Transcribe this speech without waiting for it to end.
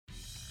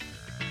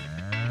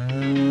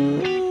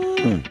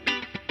Welcome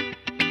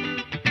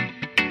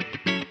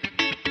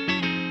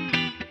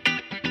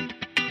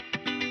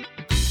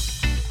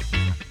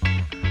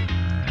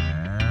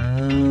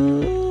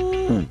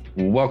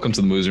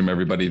to the Moos Room,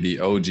 everybody. The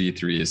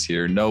OG3 is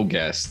here. No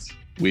guest.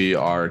 We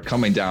are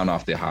coming down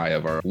off the high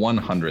of our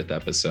 100th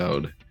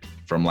episode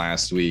from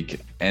last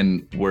week,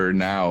 and we're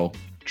now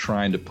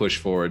trying to push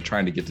forward,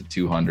 trying to get to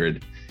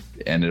 200,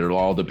 and it'll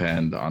all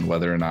depend on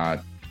whether or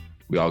not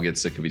we all get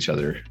sick of each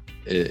other.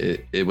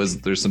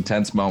 There's some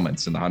tense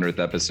moments in the 100th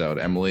episode.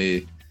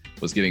 Emily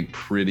was getting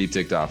pretty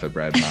ticked off at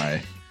Brad and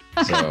I.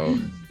 So,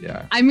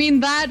 yeah. I mean,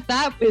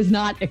 that is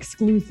not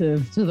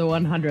exclusive to the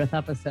 100th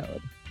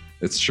episode.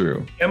 It's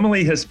true.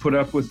 Emily has put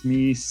up with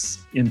me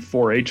in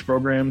 4-H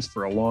programs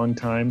for a long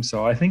time,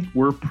 so I think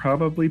we're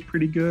probably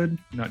pretty good.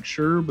 Not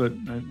sure, but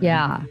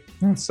yeah.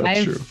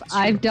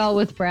 I've dealt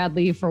with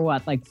Bradley for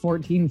like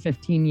 14,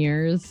 15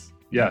 years.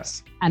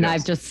 Yes. And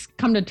I've just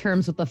come to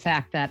terms with the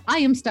fact that I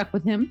am stuck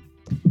with him.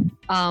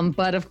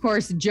 But of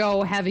course,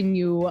 Joe, having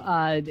you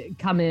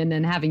come in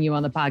and having you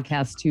on the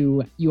podcast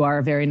too, you are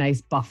a very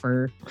nice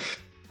buffer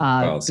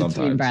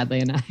between Bradley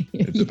and I.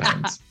 It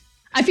depends. Yeah.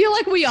 I feel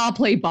like we all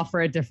play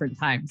buffer at different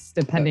times,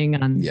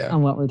 depending on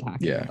what we're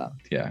talking about.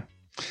 Yeah.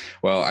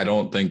 Well, I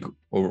don't think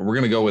we're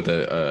going to go with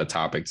a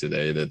topic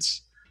today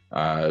that's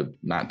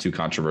not too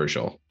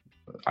controversial.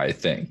 I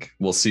think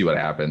we'll see what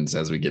happens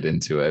as we get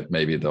into it.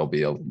 Maybe there'll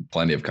be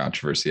plenty of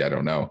controversy. I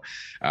don't know.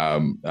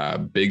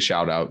 Big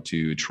shout out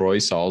to Troy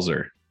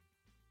Salzer,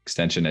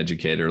 extension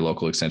educator,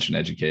 local extension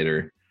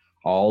educator,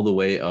 all the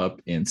way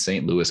up in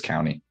St. Louis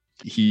County.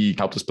 He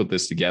helped us put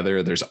this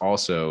together. There's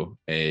also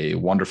a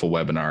wonderful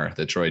webinar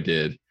that Troy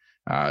did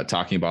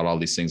talking about all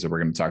these things that we're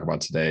going to talk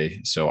about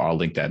today. So I'll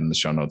link that in the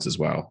show notes as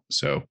well.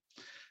 So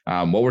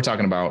what we're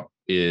talking about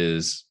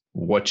is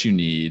what you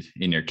need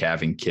in your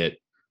calving kit,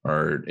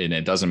 and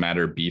it doesn't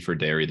matter beef or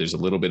dairy. There's a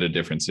little bit of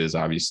differences,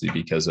 obviously,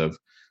 because of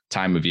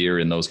time of year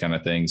and those kind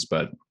of things.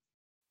 But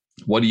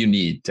what do you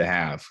need to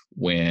have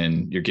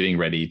when you're getting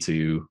ready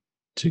to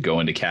go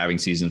into calving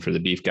season for the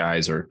beef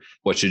guys, or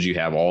what should you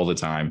have all the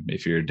time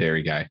if you're a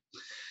dairy guy?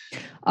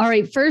 All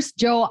right. First,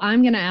 Joe,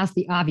 I'm going to ask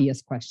the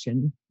obvious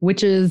question,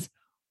 which is,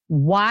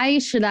 why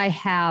should I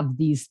have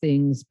these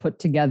things put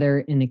together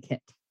in a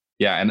kit?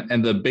 Yeah.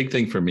 And the big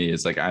thing for me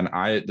is like,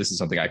 this is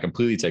something I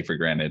completely take for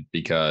granted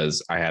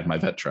because I had my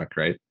vet truck,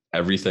 right?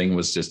 Everything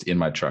was just in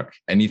my truck.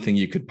 Anything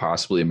you could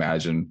possibly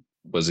imagine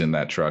was in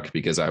that truck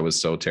because I was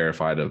so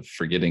terrified of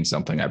forgetting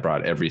something. I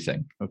brought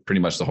everything. Pretty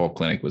much the whole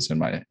clinic was in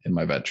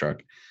my vet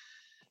truck.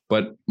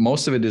 But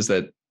most of it is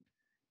that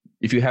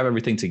if you have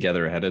everything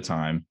together ahead of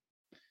time,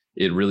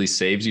 it really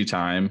saves you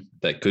time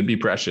that could be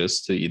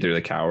precious to either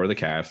the cow or the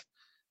calf.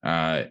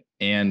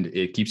 And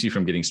it keeps you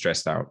from getting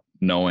stressed out,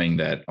 knowing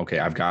that, okay,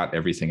 I've got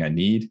everything I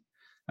need.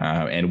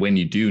 And when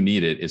you do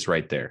need it, it's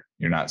right there.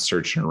 You're not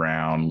searching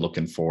around,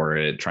 looking for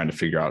it, trying to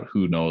figure out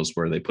who knows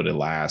where they put it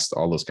last,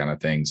 all those kind of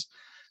things.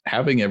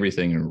 Having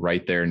everything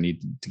right there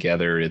needed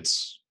together,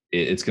 it's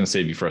going to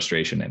save you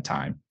frustration and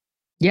time.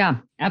 Yeah,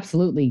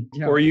 absolutely.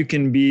 Or you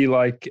can be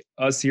like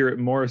us here at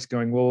Morris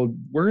going, well,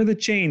 where are the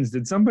chains?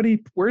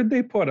 Where'd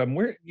they put them?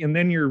 And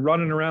then you're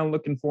running around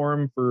looking for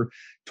them for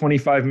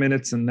 25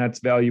 minutes, and that's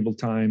valuable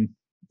time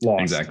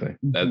lost. Exactly.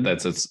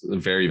 That's a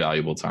very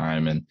valuable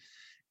time. And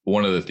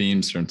one of the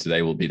themes from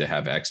today will be to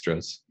have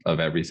extras of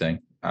everything.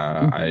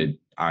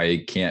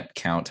 I can't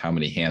count how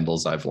many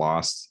handles I've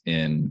lost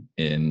in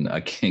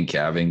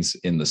calvings,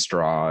 in the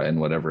straw and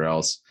whatever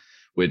else,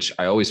 which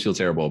I always feel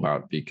terrible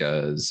about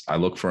because I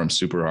look for them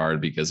super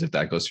hard, because if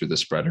that goes through the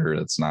spreader,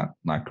 that's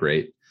not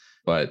great,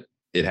 but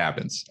it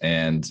happens.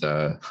 And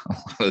a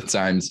lot of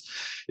times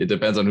it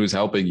depends on who's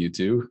helping you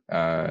too.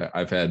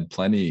 I've had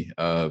plenty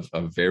of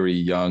very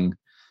young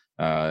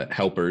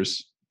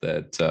helpers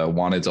that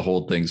wanted to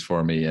hold things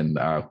for me, and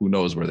who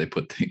knows where they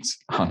put things.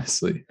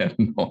 Honestly, I have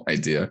no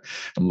idea.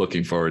 I'm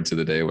looking forward to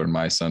the day when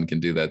my son can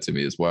do that to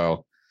me as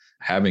well.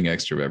 Having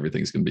extra of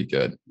everything's going to be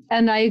good.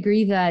 And I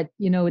agree that,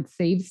 it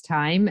saves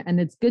time, and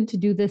it's good to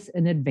do this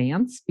in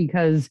advance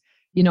because,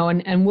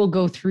 and we'll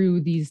go through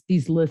these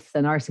lists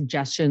and our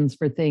suggestions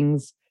for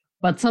things,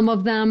 but some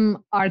of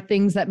them are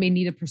things that may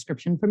need a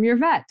prescription from your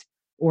vet,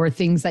 or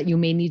things that you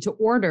may need to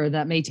order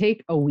that may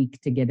take a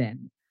week to get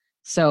in.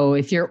 So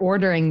if you're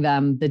ordering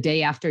them the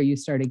day after you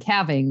started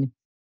calving,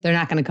 they're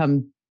not going to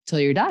come till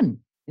you're done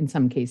in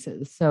some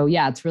cases. So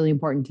yeah, it's really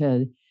important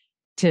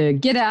to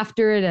get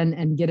after it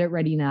and get it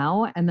ready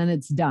now, and then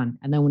it's done.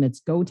 And then when it's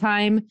go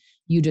time,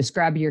 you just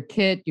grab your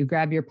kit, you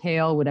grab your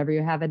pail, whatever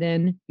you have it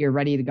in, you're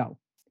ready to go.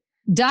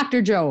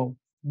 Dr. Joe,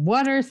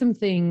 what are some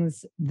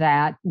things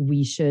that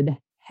we should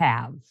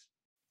have?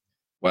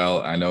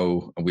 Well, I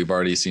know we've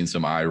already seen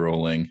some eye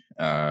rolling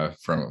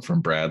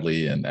from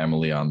Bradley and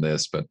Emily on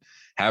this, but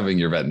having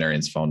your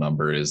veterinarian's phone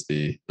number is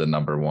the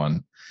number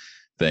one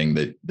thing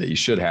that you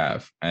should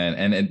have.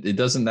 And it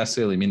doesn't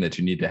necessarily mean that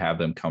you need to have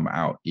them come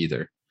out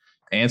either.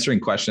 Answering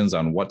questions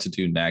on what to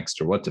do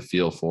next, or what to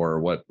feel for, or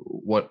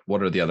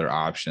what are the other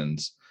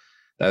options.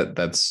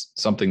 That's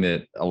something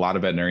that a lot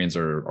of veterinarians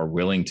are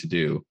willing to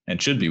do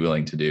and should be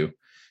willing to do.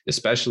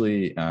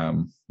 especially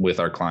with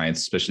our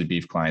clients, especially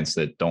beef clients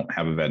that don't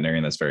have a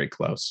veterinarian that's very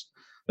close.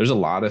 There's a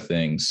lot of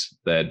things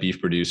that beef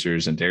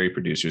producers and dairy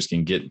producers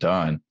can get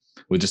done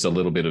with just a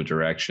little bit of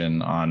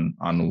direction on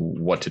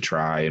what to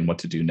try and what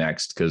to do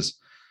next. Because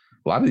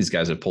a lot of these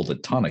guys have pulled a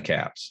ton of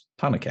calves.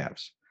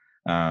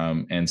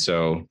 And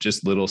so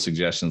just little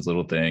suggestions,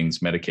 little things,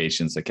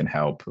 medications that can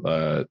help.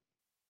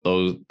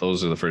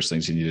 Those are the first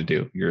things you need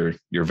to do.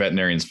 Your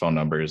veterinarian's phone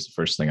number is the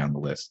first thing on the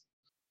list.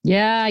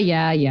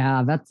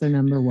 Yeah. That's the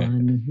number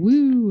one.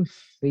 Woo.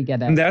 We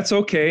get it. And that's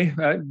okay.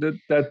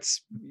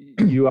 That's,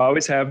 you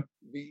always have,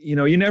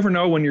 you never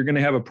know when you're going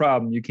to have a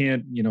problem. You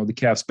can't, the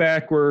calf's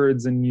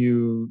backwards and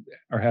you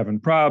are having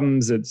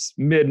problems. It's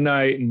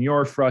midnight and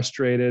you're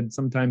frustrated.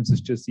 Sometimes it's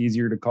just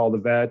easier to call the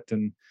vet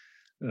and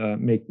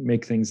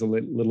make things a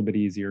little bit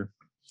easier.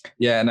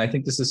 Yeah. And I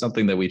think this is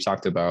something that we've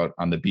talked about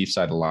on the beef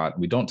side a lot.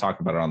 We don't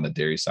talk about it on the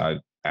dairy side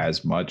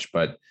as much,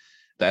 but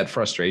that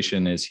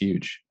frustration is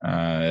huge.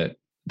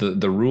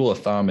 The rule of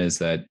thumb is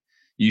that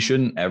you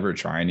shouldn't ever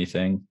try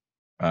anything,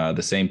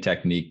 the same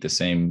technique, the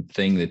same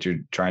thing that you're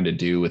trying to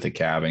do with a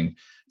calving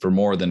for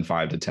more than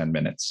 5 to 10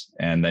 minutes.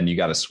 And then you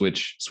got to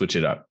switch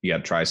it up. You got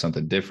to try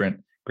something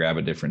different, grab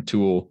a different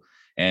tool.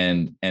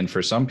 And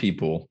for some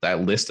people,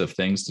 that list of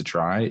things to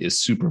try is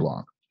super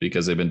long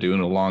because they've been doing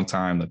it a long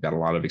time. They've got a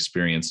lot of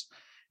experience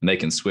and they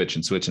can switch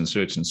and switch and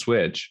switch and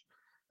switch.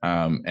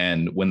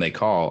 And when they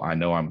call, I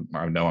know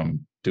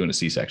I'm doing a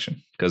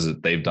C-section because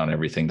they've done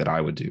everything that I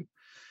would do.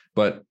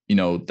 But,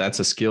 that's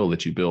a skill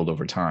that you build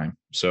over time.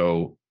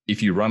 So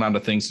if you run out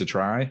of things to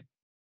try,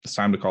 it's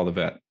time to call the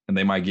vet and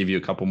they might give you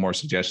a couple more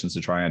suggestions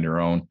to try on your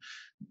own,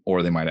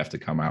 or they might have to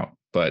come out.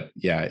 But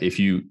yeah, if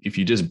you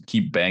just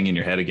keep banging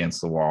your head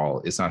against the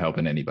wall, it's not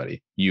helping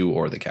anybody, you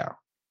or the cow.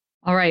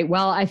 All right.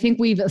 Well, I think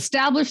we've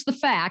established the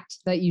fact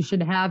that you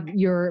should have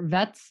your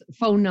vet's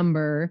phone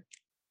number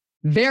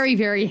very,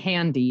 very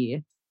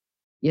handy.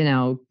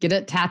 Get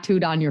it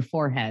tattooed on your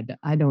forehead.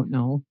 I don't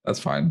know. That's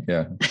fine.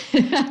 Yeah.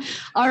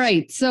 All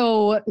right.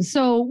 So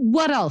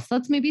what else?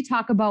 Let's maybe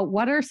talk about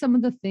what are some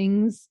of the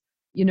things,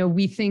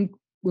 we think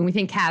when we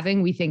think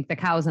calving, we think the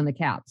cows and the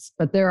calves,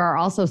 but there are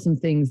also some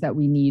things that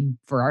we need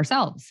for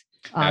ourselves.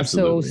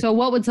 Absolutely. So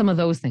what would some of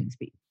those things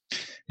be?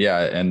 Yeah.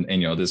 And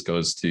this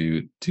goes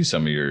to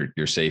some of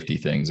your safety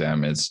things,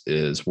 Em,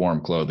 is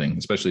warm clothing,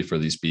 especially for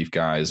these beef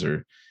guys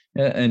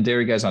and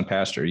dairy guys on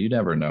pasture. You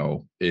never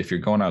know if you're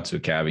going out to a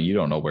calving, you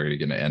don't know where you're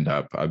going to end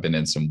up. I've been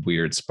in some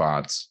weird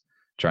spots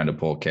trying to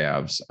pull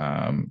calves,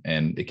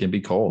 and it can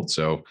be cold.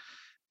 So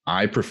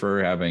I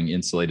prefer having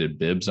insulated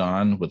bibs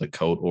on with a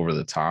coat over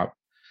the top,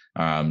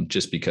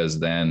 just because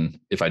then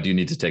if I do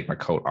need to take my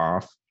coat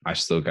off, I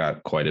still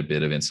got quite a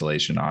bit of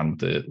insulation on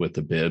with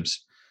the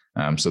bibs.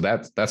 So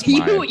that's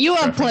my you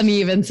have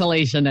plenty of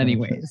insulation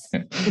anyways.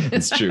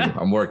 It's true.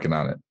 I'm working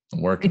on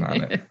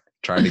it.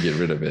 Trying to get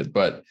rid of it.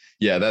 But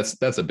yeah,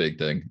 that's a big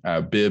thing.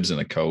 Bibs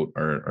and a coat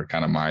are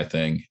kind of my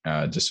thing,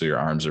 just so your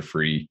arms are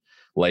free.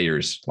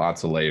 Layers,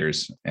 lots of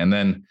layers. And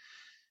then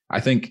I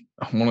think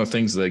one of the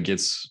things that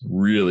gets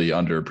really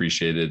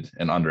underappreciated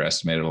and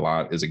underestimated a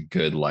lot is a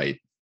good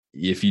light.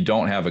 If you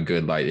don't have a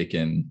good light, it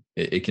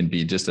can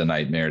be just a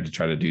nightmare to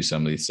try to do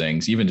some of these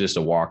things, even just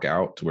to walk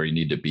out to where you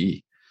need to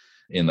be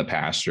in the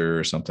pasture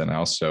or something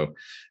else. So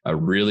a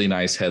really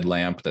nice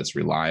headlamp that's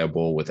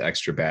reliable with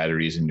extra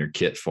batteries in your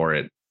kit for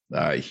it.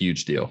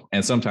 Huge deal.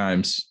 And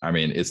sometimes,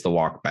 it's the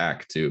walk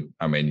back too.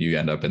 You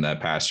end up in that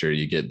pasture,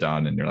 you get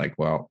done and you're like,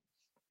 well,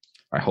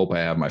 I hope I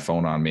have my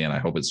phone on me and I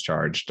hope it's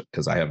charged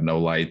because I have no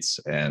lights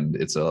and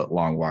it's a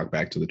long walk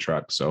back to the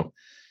truck. So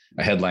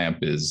a headlamp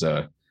is,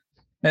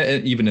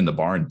 even in the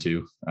barn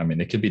too.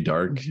 It could be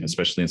dark,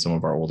 especially in some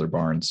of our older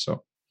barns.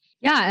 So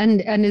yeah.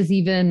 And is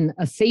even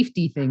a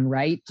safety thing,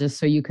 right? Just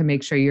so you can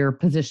make sure you're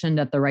positioned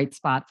at the right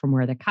spot from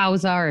where the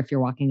cows are. If you're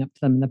walking up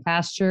to them in the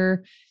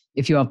pasture,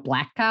 if you have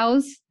black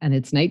cows and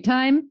it's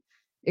nighttime,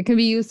 it can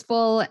be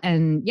useful.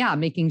 And yeah,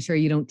 making sure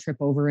you don't trip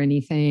over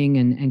anything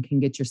and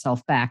can get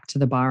yourself back to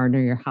the barn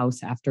or your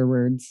house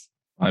afterwards.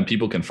 And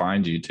people can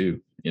find you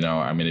too.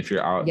 If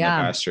you're out in the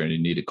pasture and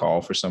you need to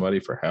call for somebody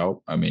for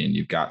help,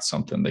 you've got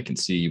something they can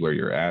see where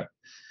you're at.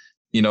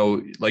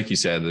 Like you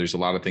said, there's a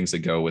lot of things that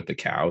go with the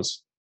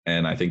cows.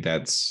 And I think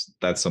that's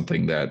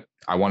something that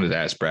I wanted to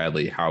ask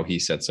Bradley how he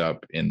sets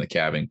up in the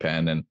calving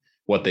pen and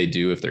what they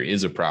do if there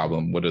is a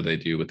problem. What do they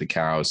do with the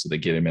cows? Do they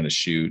get them in a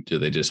chute? Do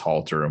they just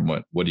halter them?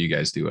 What do you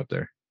guys do up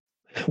there?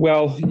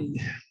 Well,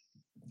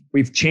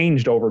 we've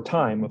changed over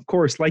time, of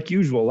course, like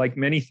usual, like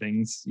many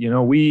things.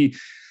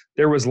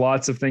 There was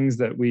lots of things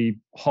that we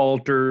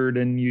haltered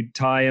and you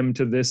tie them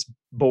to this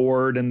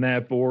board and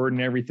that board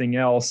and everything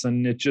else.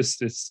 And it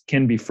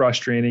can be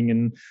frustrating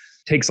and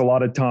takes a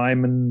lot of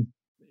time. And,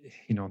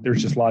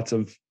 there's just lots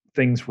of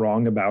things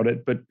wrong about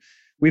it. But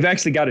we've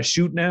actually got a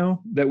chute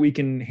now that we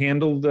can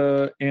handle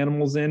the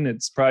animals in.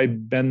 It's probably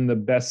been the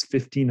best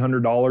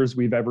 $1,500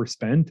 we've ever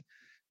spent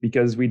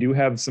because we do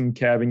have some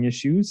calving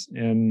issues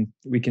and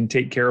we can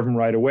take care of them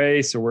right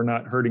away. So we're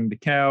not hurting the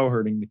cow,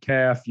 hurting the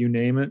calf, you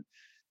name it.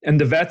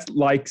 And the vet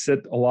likes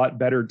it a lot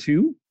better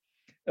too.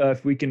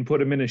 if we can put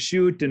them in a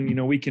chute,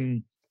 and we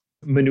can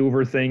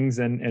maneuver things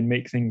and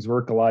make things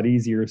work a lot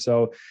easier.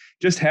 So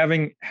just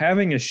having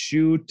a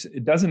chute,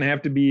 it doesn't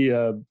have to be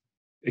a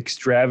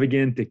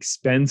extravagant,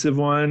 expensive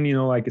one.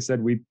 Like I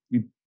said, we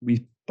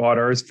bought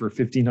ours for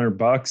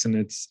 $1,500,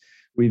 and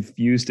we've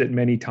used it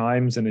many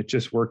times, and it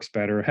just works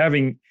better.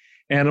 Having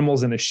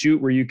animals in a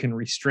chute where you can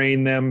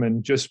restrain them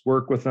and just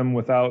work with them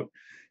without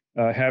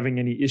having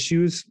any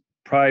issues,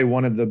 probably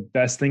one of the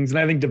best things. And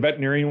I think the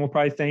veterinarian will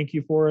probably thank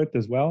you for it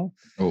as well.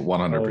 Oh,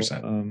 100%.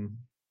 So,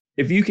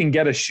 if you can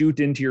get a chute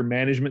into your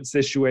management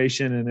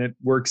situation and it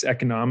works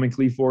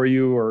economically for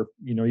you, or,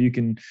 you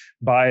can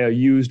buy a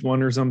used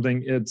one or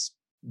something, it's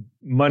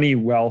money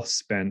well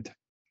spent.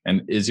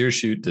 And is your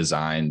chute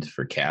designed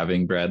for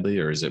calving, Bradley,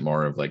 or is it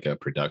more of like a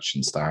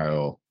production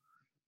style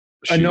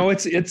chute? No,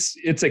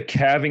 it's a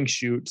calving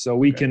chute. So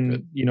we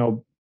can,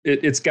 good.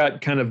 It's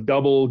got kind of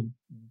double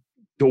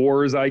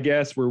doors, I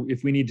guess, where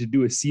if we need to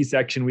do a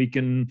C-section, we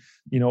can,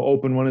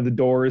 open one of the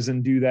doors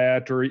and do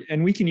that,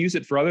 and we can use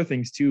it for other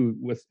things too,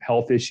 with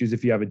health issues,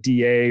 if you have a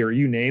DA or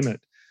you name it.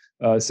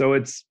 So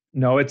it's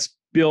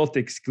built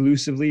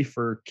exclusively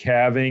for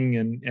calving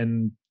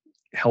and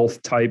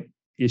health type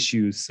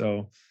issues.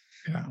 So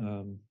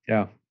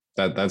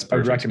that's perfect. I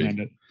would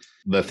recommend it.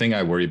 The thing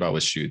I worry about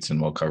with chutes,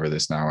 and we'll cover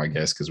this now, I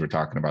guess, because we're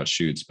talking about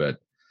chutes, but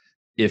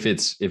if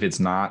it's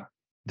not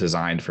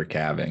designed for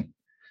calving,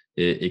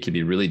 it can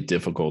be really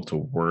difficult to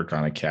work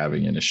on a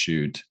calving in a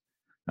chute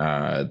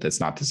that's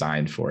not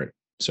designed for it.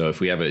 So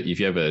if you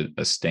have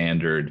a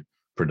standard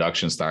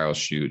production style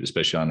chute,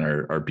 especially on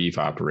our beef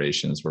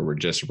operations where we're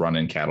just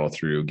running cattle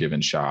through,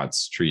 giving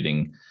shots,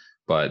 treating,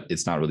 but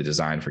it's not really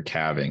designed for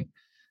calving,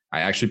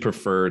 I actually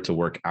prefer to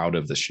work out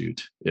of the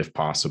chute if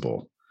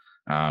possible,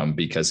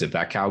 because if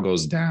that cow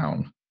goes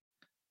down,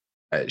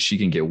 she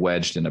can get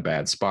wedged in a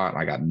bad spot.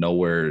 I got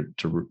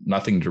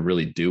nothing to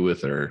really do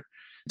with her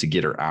to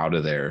get her out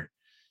of there.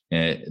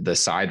 And the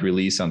side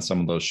release on some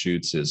of those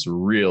chutes is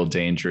real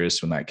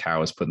dangerous when that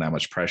cow is putting that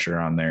much pressure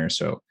on there.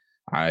 So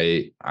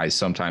I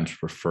sometimes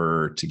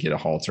prefer to get a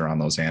halter on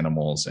those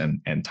animals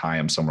and tie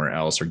them somewhere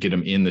else, or get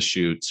them in the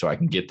chute so I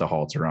can get the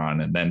halter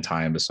on and then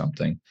tie them to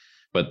something.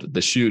 But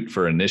the chute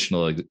for an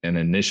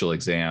initial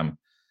exam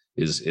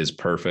is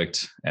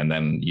perfect. And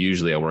then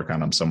usually I work on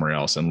them somewhere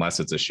else, unless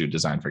it's a chute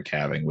designed for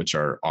calving, which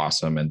are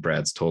awesome. And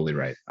Brad's totally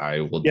right.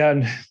 I will. Yeah.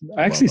 And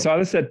I actually saw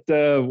this at,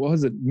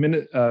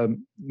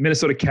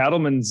 Minnesota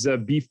Cattlemen's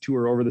beef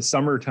tour over the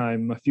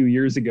summertime a few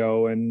years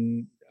ago.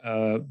 And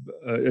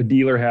a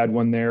dealer had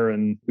one there,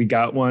 and we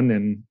got one,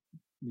 and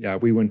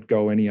we wouldn't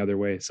go any other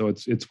way. So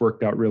it's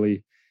worked out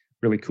really,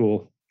 really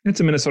cool. It's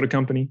a Minnesota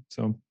company.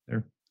 So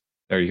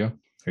there you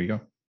go.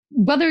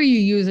 Whether you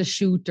use a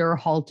chute or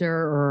halter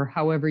or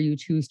however you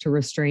choose to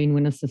restrain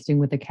when assisting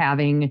with the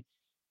calving,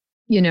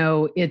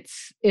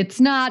 it's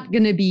not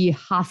going to be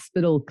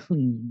hospital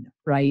clean,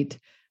 right?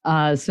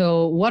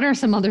 So what are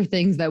some other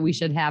things that we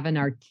should have in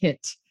our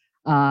kit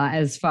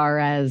as far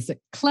as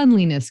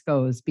cleanliness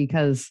goes?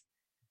 Because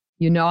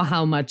you know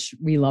how much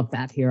we love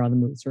that here on the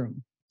Moos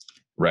Room.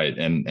 Right.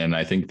 And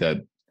I think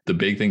that the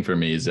big thing for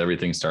me is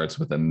everything starts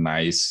with a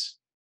nice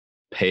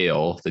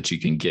pail that you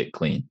can get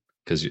clean,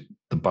 because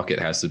the bucket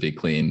has to be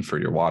clean for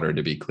your water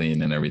to be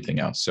clean and everything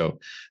else. So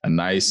a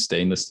nice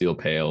stainless steel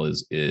pail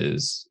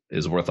is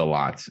worth a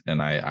lot. And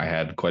I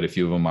had quite a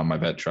few of them on my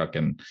vet truck,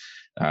 and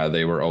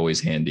they were always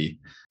handy.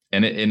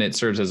 And it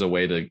serves as a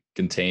way to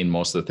contain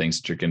most of the things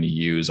that you're going to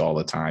use all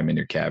the time in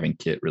your calving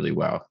kit really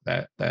well.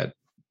 That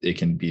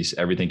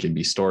everything can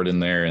be stored in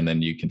there, and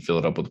then you can fill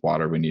it up with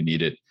water when you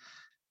need it.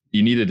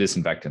 You need a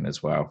disinfectant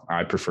as well.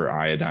 I prefer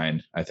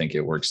iodine. I think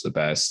it works the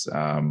best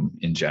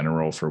in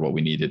general for what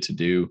we need it to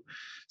do.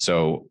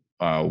 So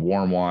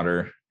warm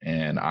water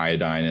and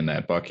iodine in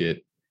that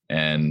bucket,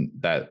 and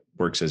that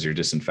works as your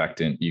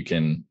disinfectant. You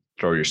can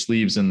throw your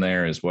sleeves in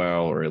there as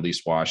well, or at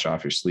least wash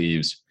off your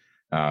sleeves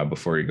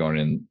before you're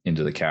going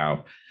into the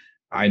cow.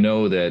 I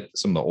know that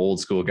some of the old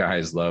school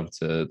guys love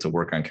to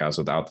work on cows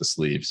without the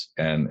sleeves.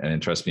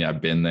 And trust me,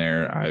 I've been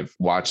there. I've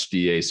watched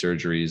DA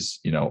surgeries,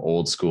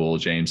 old school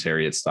James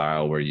Harriet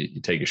style, where you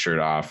take your shirt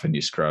off and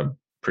you scrub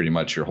pretty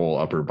much your whole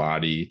upper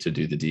body to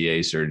do the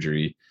DA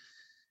surgery.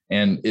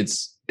 And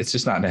it's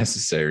just not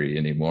necessary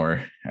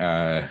anymore.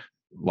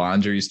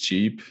 Laundry's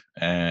cheap,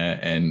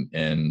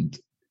 and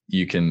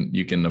you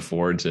can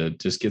afford to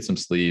just get some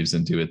sleeves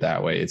and do it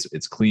that way.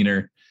 It's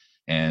cleaner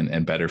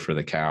and better for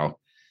the cow.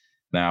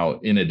 Now,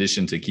 in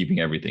addition to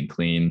keeping everything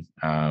clean,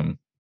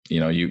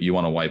 you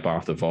want to wipe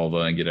off the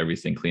vulva and get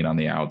everything clean on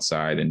the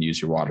outside and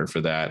use your water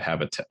for that.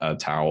 Have a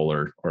towel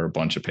or a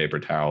bunch of paper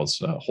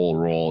towels. A whole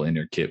roll in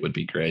your kit would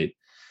be great.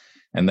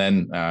 And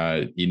then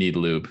you need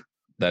lube.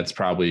 That's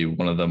probably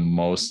one of the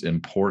most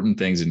important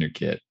things in your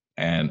kit,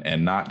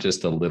 and not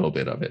just a little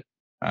bit of it,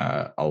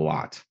 a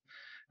lot.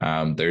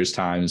 There's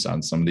times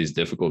on some of these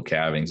difficult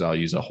calvings, I'll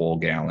use a whole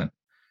gallon.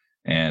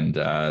 And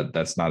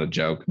that's not a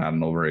joke, not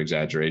an over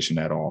exaggeration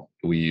at all.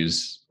 We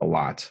use a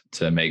lot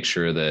to make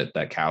sure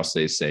that cow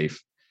stays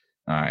safe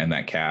and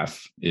that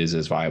calf is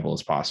as viable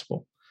as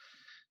possible.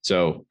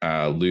 So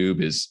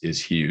lube is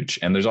huge,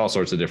 and there's all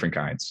sorts of different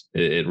kinds.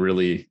 It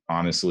really,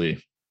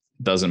 honestly,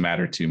 doesn't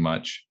matter too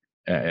much.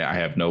 I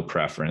have no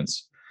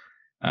preference.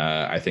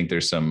 I think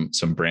there's some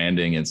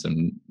branding and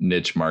some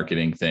niche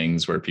marketing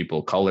things where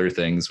people color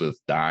things with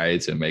dye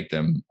to make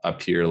them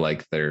appear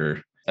like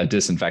they're a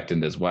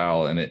disinfectant as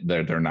well, and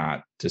they're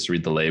not. Just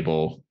read the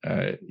label.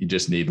 You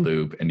just need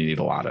lube, and you need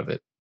a lot of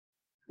it.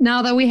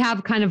 Now that we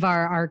have kind of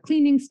our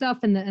cleaning stuff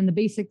and the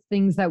basic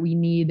things that we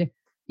need,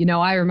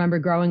 I remember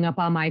growing up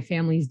on my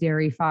family's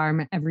dairy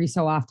farm. Every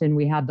so often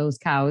we had those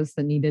cows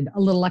that needed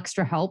a little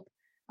extra help.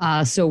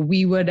 So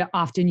we would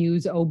often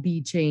use OB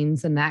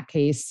chains in that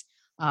case.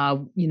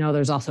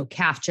 There's also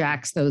calf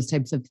jacks, those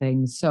types of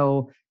things.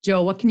 So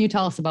Joe, what can you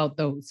tell us about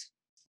those?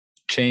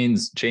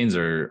 Chains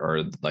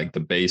are like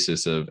the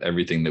basis of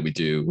everything that we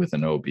do with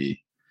an OB.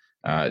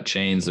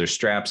 Chains, there's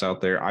straps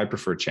out there. I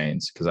prefer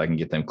chains because I can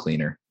get them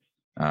cleaner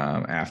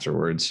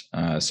afterwards.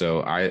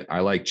 So I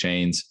like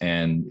chains,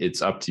 and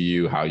it's up to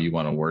you how you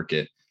want to work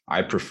it.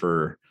 I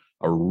prefer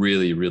a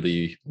really,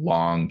 really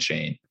long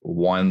chain,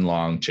 one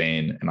long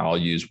chain, and I'll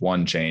use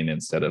one chain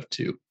instead of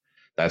two.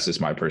 That's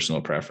just my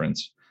personal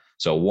preference.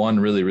 So one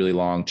really, really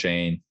long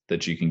chain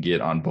that you can get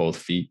on both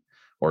feet,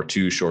 or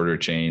two shorter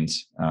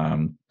chains.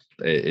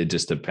 It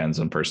just depends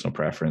on personal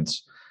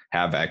preference.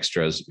 Have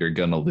extras. You're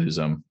going to lose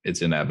them.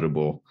 It's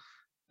inevitable.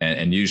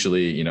 And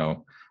usually,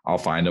 I'll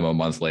find them a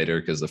month later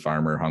because the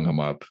farmer hung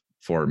them up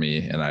for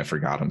me and I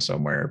forgot them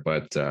somewhere.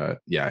 But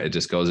it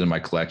just goes in my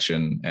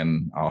collection,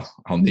 and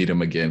I'll need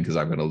them again because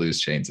I'm going to lose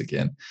chains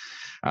again.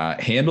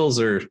 Handles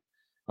are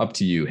up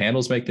to you.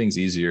 Handles make things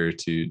easier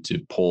to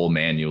pull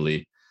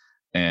manually.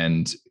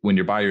 And when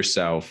you're by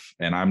yourself,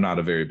 and I'm not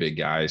a very big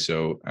guy,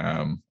 so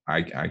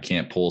I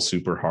can't pull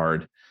super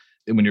hard.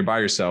 When you're by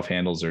yourself,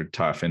 handles are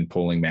tough, and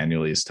pulling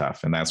manually is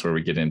tough. And that's where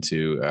we get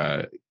into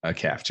a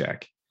calf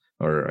jack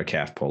or a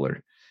calf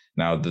puller.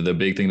 Now, the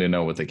big thing to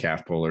know with a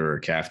calf puller or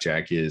calf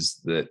jack is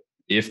that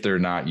if they're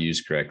not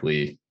used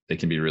correctly, they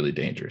can be really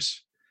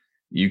dangerous.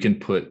 You can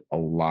put a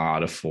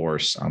lot of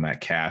force on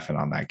that calf and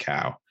on that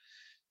cow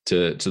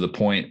to the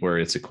point where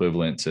it's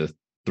equivalent to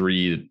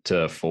 3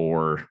 to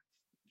 4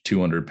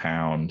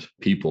 200-pound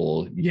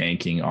people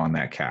yanking on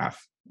that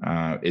calf.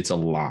 It's a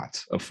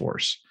lot of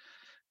force.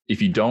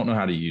 If you don't know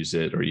how to use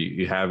it, or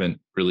you haven't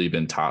really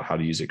been taught how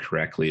to use it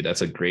correctly,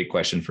 that's a great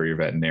question for your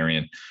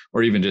veterinarian,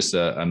 or even just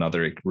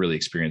another really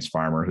experienced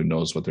farmer who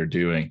knows what they're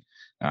doing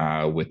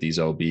with these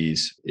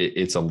OBs.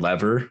 It's a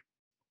lever.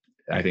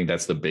 I think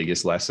that's the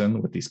biggest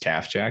lesson with these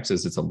calf jacks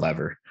is it's a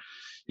lever.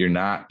 You're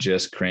not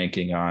just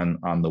cranking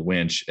on the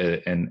winch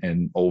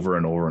and over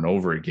and over and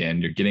over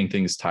again. You're getting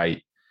things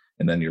tight,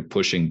 and then you're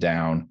pushing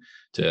down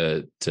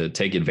to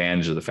take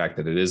advantage of the fact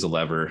that it is a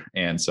lever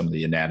and some of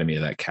the anatomy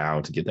of that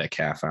cow to get that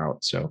calf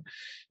out. So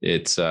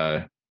it's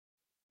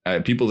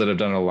people that have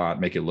done it a lot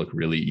make it look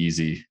really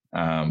easy.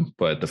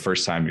 But the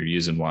first time you're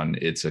using one,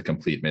 it's a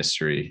complete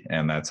mystery.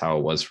 And that's how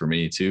it was for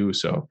me too.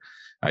 So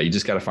you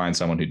just got to find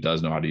someone who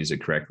does know how to use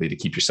it correctly to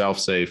keep yourself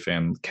safe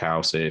and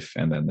cow safe,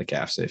 and then the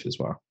calf safe as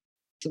well.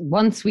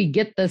 Once we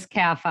get this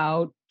calf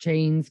out,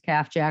 chains,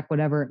 calf jack,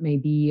 whatever it may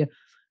be,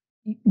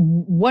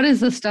 what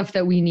is the stuff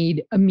that we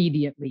need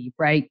immediately,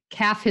 right?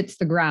 Calf hits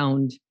the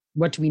ground.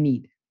 What do we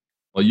need?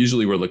 Well,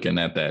 usually we're looking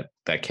at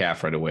that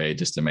calf right away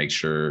just to make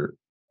sure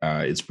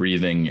it's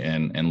breathing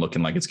and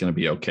looking like it's going to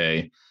be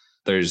okay.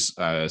 There's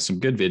some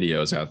good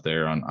videos out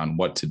there on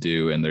what to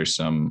do. And there's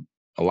a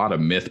lot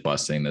of myth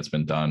busting that's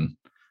been done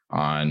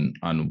on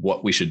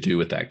what we should do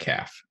with that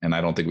calf. And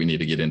I don't think we need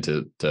to get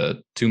into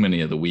too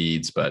many of the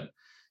weeds, but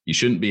you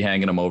shouldn't be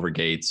hanging them over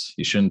gates.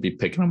 You shouldn't be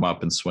picking them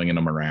up and swinging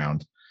them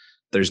around.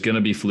 There's going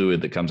to be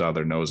fluid that comes out of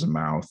their nose and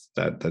mouth.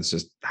 That's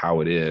just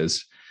how it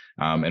is.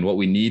 And what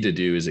we need to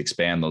do is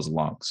expand those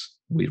lungs.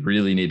 We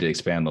really need to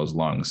expand those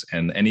lungs.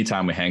 And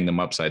anytime we hang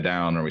them upside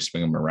down or we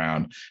swing them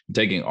around,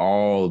 taking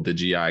all the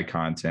GI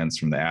contents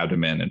from the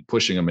abdomen and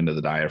pushing them into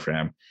the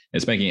diaphragm,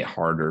 it's making it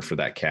harder for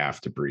that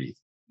calf to breathe.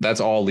 That's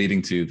all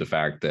leading to the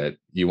fact that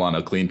you want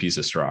a clean piece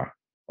of straw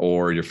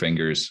or your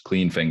fingers,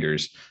 clean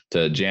fingers,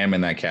 to jam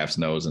in that calf's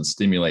nose and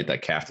stimulate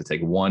that calf to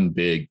take one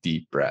big,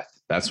 deep breath.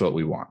 That's what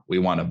we want. We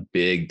want a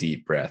big,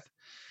 deep breath.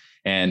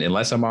 And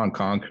unless I'm on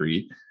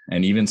concrete,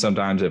 and even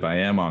sometimes if I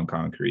am on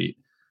concrete,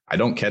 I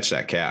don't catch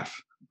that calf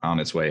on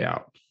its way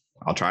out.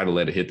 I'll try to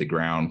let it hit the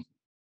ground,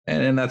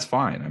 and that's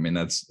fine. I mean,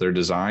 they're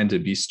designed to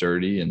be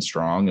sturdy and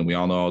strong, and we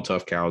all know how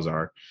tough cows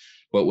are.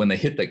 But when they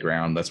hit that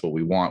ground, that's what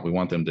we want. We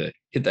want them to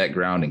hit that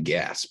ground and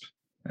gasp.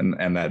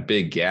 And that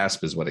big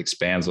gasp is what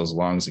expands those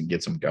lungs and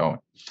gets them going.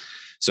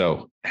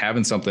 So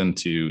having something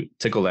to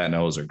tickle that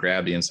nose or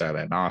grab the inside of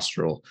that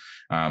nostril,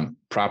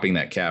 propping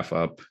that calf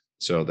up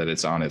so that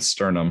it's on its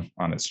sternum,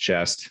 on its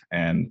chest,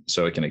 and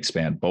so it can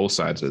expand both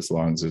sides of its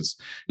lungs is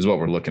what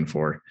we're looking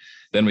for.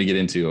 Then we get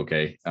into,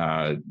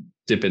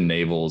 dip in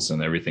navels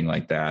and everything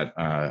like that.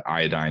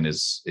 Iodine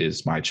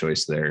is my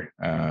choice there.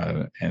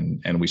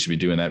 And we should be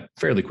doing that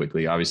fairly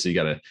quickly. Obviously, you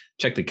got to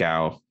check the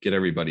cow, get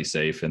everybody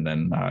safe, and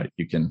then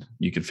you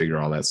can figure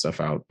all that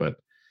stuff out. But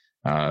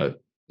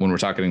when we're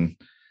talking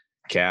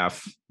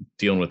calf,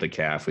 dealing with the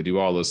calf. We do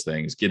all those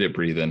things, get it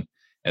breathing.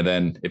 And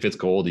then if it's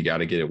cold, you got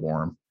to get it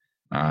warm.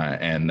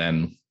 And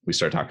then we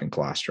start talking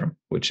colostrum,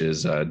 which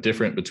is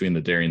different between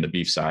the dairy and the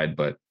beef side,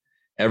 but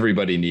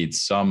everybody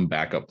needs some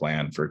backup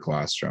plan for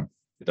colostrum.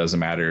 It doesn't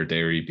matter,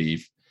 dairy,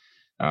 beef.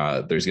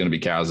 There's going to be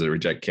cows that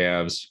reject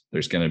calves.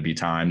 There's going to be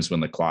times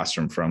when the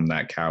colostrum from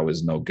that cow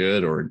is no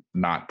good or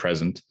not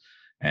present.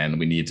 And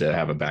we need to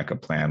have a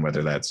backup plan,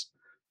 whether that's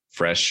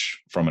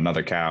fresh from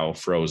another cow,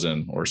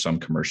 frozen, or some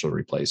commercial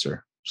replacer.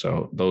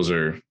 So those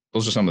are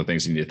some of the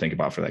things you need to think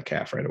about for that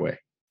calf right away.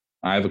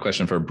 I have a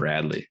question for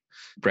Bradley.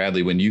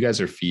 Bradley, when you guys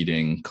are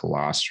feeding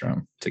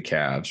colostrum to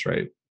calves,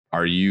 right,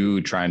 are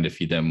you trying to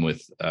feed them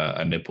with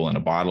a nipple in a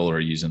bottle or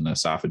using an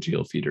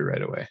esophageal feeder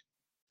right away?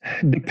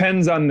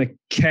 Depends on the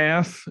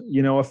calf.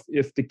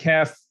 If the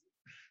calf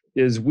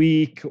is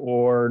weak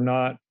or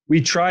not, we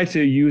try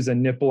to use a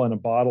nipple in a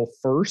bottle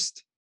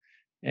first,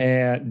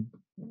 and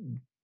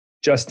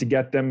just to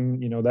get them,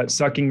 that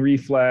sucking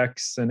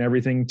reflex and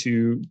everything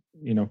to,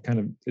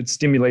 it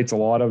stimulates a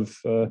lot of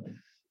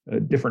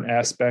different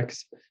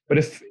aspects. But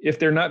if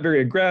they're not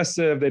very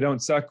aggressive, they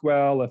don't suck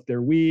well. If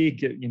they're weak,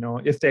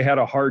 if they had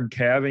a hard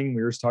calving,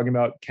 we were talking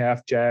about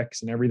calf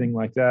jacks and everything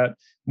like that,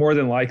 more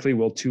than likely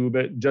we'll tube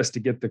it just to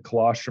get the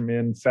colostrum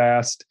in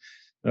fast,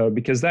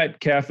 because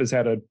that calf has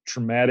had a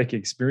traumatic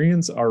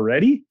experience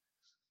already,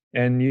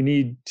 and you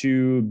need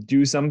to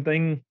do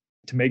something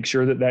to make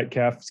sure that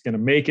calf is going to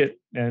make it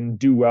and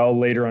do well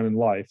later on in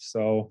life.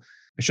 So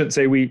I shouldn't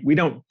say we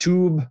don't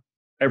tube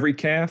every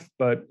calf,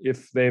 but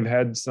if they've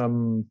had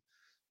some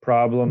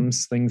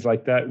problems, things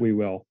like that, we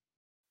will.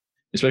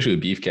 Especially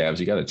with beef calves,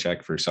 you got to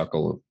check for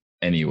suckle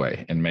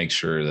anyway and make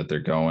sure that they're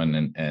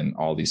going and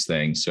all these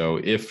things. So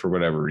if for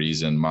whatever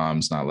reason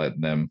mom's not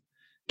letting them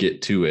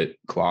get to it,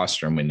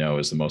 colostrum we know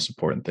is the most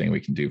important thing we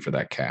can do for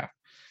that calf.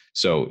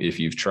 So if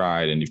you've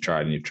tried and you've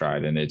tried and you've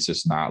tried and it's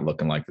just not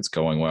looking like it's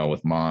going well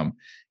with mom,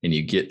 and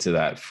you get to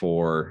that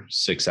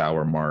 4-6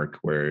 hour mark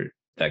where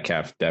that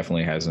calf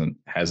definitely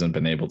hasn't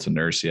been able to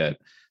nurse yet,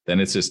 then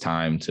it's just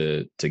time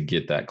to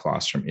get that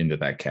colostrum into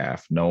that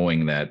calf,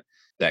 knowing that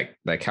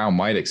cow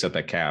might accept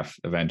that calf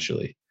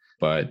eventually,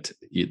 but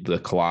the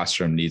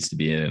colostrum needs to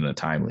be in a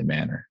timely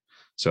manner.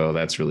 So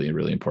that's really,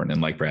 really important.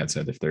 And like Brad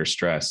said, if they're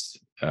stressed,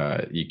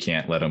 you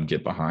can't let them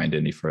get behind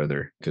any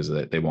further because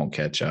they won't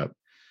catch up.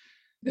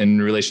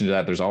 In relation to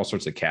that, there's all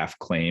sorts of calf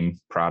claim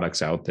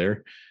products out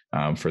there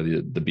for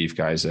the beef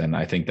guys. And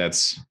I think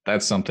that's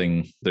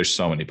something, there's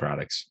so many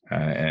products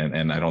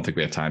and I don't think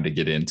we have time to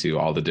get into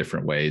all the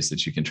different ways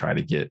that you can try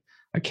to get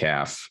a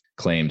calf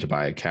claimed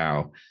by a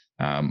cow.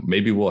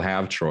 Maybe we'll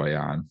have Troy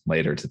on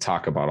later to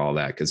talk about all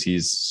that, because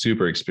he's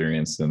super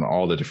experienced in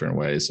all the different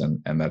ways.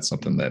 And that's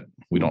something that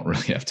we don't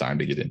really have time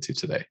to get into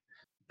today.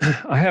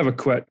 I have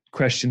a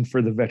question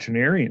for the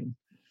veterinarian.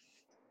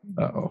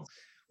 Uh-oh.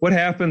 What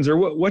happens, or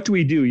what do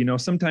we do?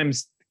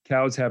 Sometimes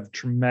cows have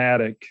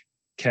traumatic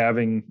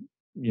calving,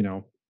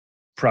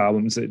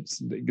 problems.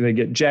 They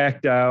get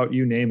jacked out,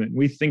 you name it.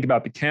 We think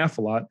about the calf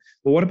a lot,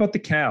 but what about the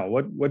cow?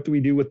 What do we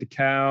do with the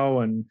cow?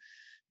 And,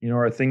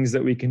 are things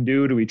that we can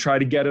do? Do we try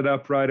to get it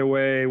up right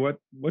away? What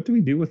do we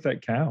do with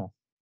that cow?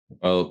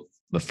 Well,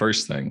 the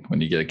first thing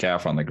when you get a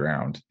calf on the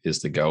ground is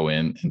to go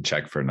in and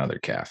check for another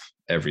calf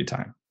every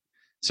time.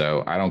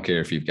 So I don't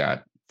care if you've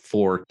got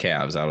 4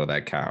 calves out of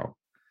that cow,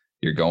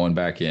 you're going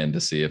back in to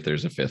see if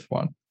there's a 5th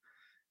one,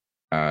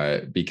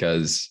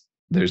 because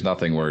there's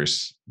nothing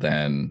worse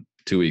than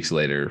 2 weeks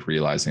later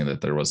realizing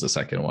that there was a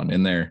 2nd one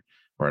in there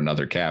or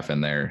another calf in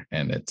there,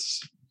 and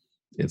it's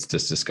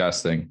just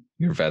disgusting.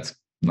 Your vet's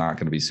not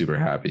going to be super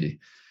happy.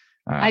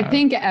 I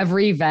think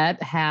every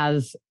vet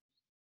has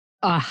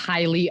a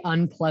highly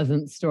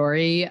unpleasant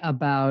story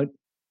about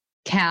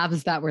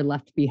calves that were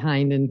left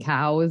behind in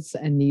cows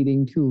and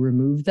needing to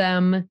remove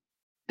them.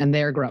 And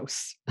they're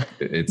gross.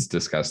 It's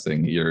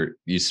disgusting.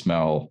 You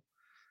smell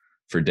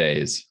for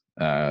days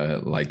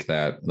like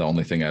that. The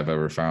only thing I've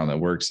ever found that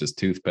works is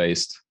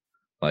toothpaste.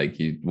 Like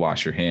you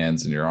wash your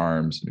hands and your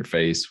arms and your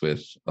face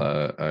with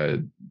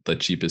the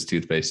cheapest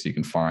toothpaste you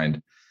can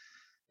find.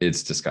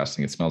 It's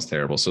disgusting. It smells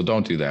terrible. So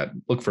don't do that.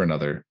 Look for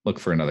another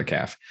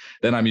calf.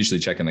 Then I'm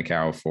usually checking the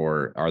cow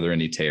for, are there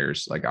any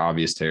tears, like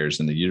obvious tears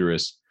in the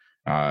uterus,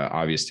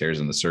 obvious tears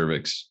in the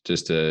cervix,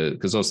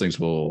 because those things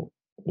will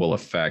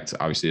affect,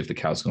 obviously, if the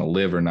cow's going to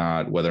live or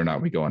not, whether or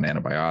not we go on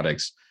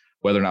antibiotics,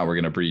 whether or not we're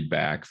going to breed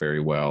back very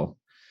well.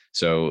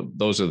 So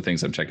those are the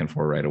things I'm checking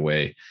for right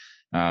away.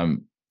 After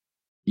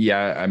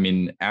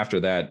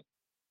that,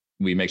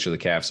 we make sure the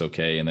calf's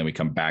okay. And then we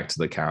come back to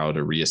the cow to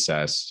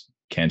reassess.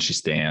 Can she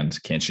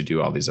stand? Can she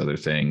do all these other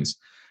things?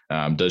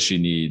 Does she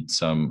need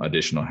some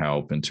additional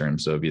help in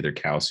terms of either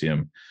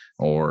calcium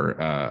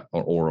or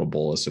oral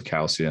bolus of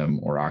calcium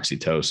or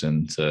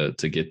oxytocin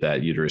to get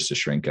that uterus to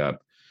shrink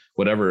up?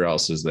 Whatever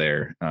else is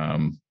there.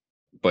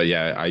 But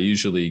yeah, I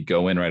usually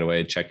go in right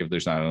away, check if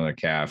there's not another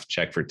calf,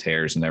 check for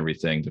tears and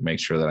everything to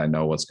make sure that I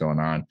know what's going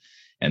on.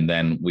 And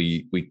then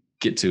we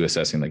get to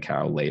assessing the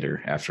cow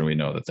later after we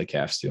know that the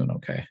calf's doing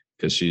okay,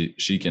 because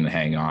she can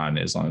hang on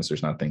as long as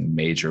there's nothing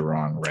major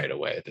wrong right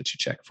away that you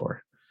check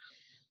for.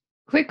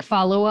 Quick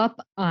follow-up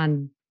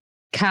on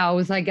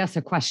cows, I guess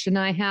a question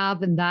I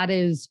have, and that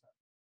is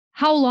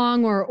how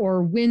long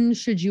or when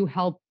should you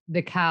help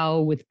the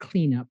cow with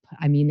cleanup?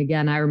 I mean,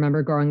 again, I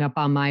remember growing up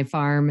on my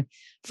farm,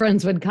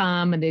 friends would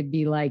come and they'd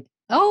be like,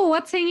 oh,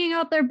 what's hanging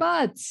out their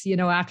butts?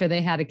 After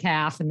they had a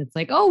calf. And it's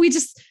like, oh, we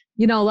just,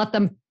 let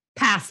them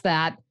pass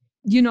that.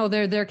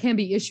 There can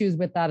be issues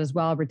with that as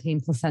well,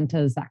 retained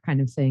placentas, that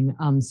kind of thing.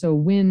 So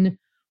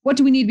what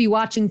do we need to be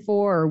watching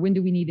for, or when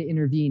do we need to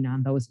intervene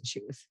on those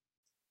issues?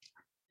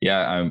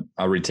 Yeah,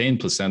 a retained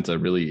placenta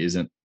really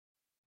isn't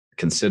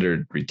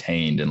considered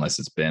retained unless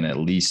it's been at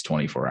least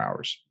 24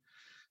 hours.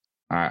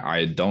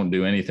 I don't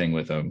do anything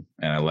with them,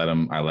 and I let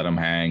them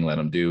hang, let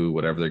them do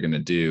whatever they're going to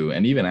do.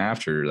 And even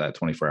after that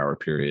 24-hour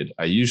period,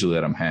 I usually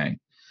let them hang.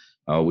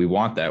 We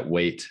want that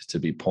weight to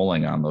be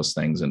pulling on those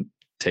things and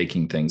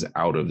taking things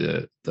out of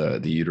the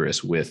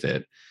uterus with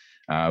it.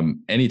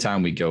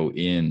 Anytime we go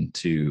in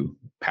to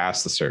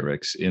pass the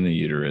cervix in the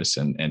uterus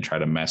and try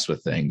to mess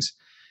with things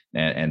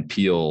and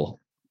peel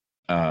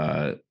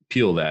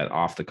that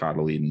off the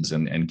cotyledons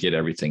and get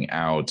everything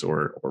out,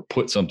 or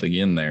put something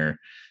in there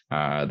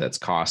that's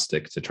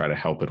caustic to try to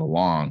help it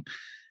along,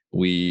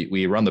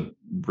 we run the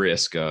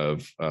risk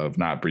of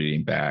not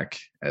breeding back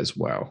as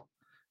well.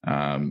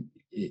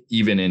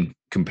 Even in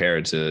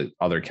compared to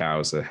other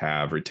cows that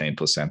have retained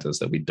placentas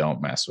that we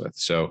don't mess with.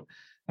 So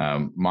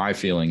my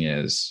feeling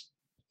is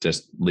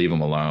just leave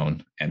them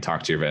alone and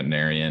talk to your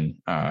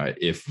veterinarian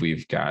if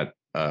we've got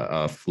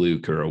a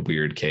fluke or a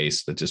weird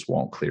case that just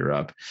won't clear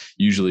up.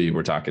 Usually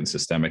we're talking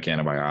systemic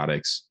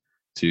antibiotics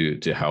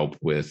to help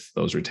with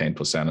those retained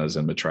placentas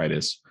and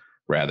metritis,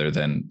 rather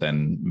than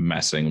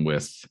messing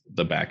with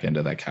the back end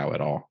of that cow at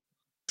all.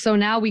 So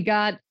now we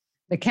got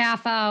the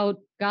calf out,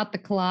 got the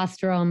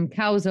colostrum,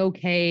 cow's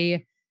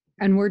okay.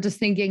 And we're just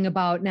thinking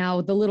about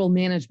now the little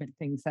management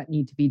things that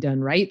need to be done,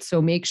 right?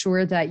 So make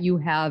sure that you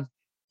have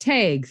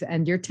tags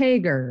and your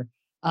tagger.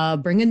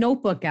 Bring a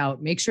notebook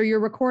out, make sure you're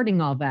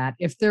recording all that.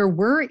 If there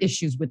were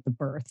issues with the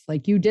birth,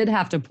 like you did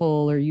have to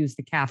pull or use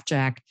the calf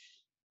jack,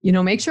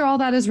 make sure all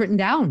that is written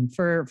down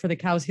for the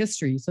cow's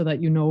history so that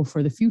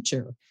for the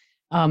future.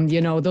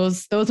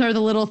 Those are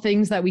the little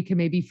things that we can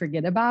maybe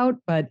forget about,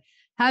 but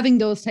having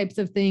those types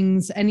of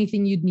things,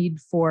 anything you'd need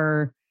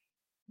for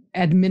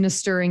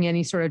administering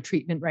any sort of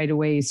treatment right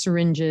away,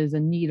 syringes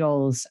and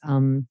needles,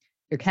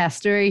 your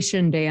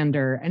castration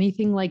dander,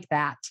 anything like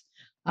that.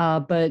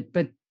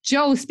 But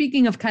Joe,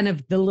 speaking of kind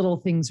of the little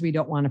things we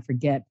don't want to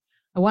forget,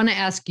 I want to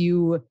ask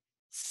you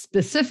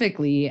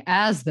specifically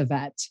as the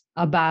vet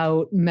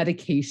about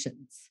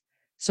medications.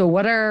 So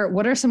what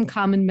are some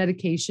common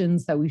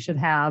medications that we should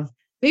have?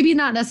 Maybe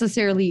not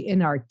necessarily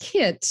in our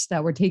kit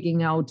that we're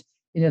taking out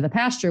into the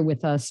pasture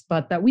with us,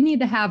 but that we need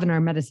to have in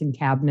our medicine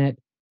cabinet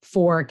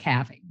for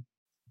calving.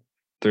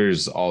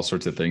 There's all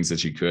sorts of things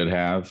that you could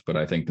have, but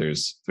I think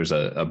there's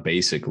a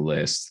basic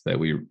list that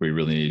we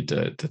really need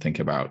to think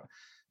about.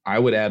 I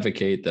would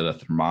advocate that a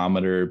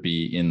thermometer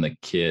be in the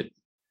kit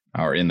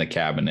or in the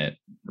cabinet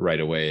right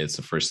away. It's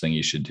the first thing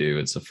you should do.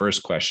 It's the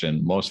first question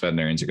most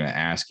veterinarians are going to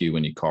ask you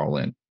when you call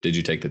in. Did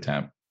you take the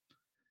temp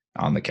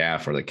on the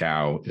calf or the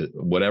cow?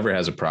 Whatever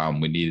has a problem,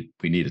 we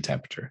need a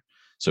temperature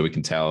so we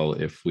can tell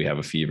if we have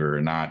a fever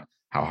or not,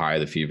 how high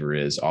the fever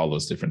is, all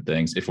those different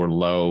things. If we're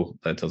low,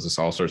 that tells us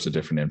all sorts of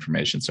different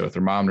information. So a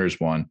thermometer is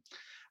one.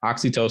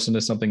 Oxytocin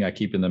is something I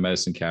keep in the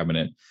medicine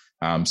cabinet.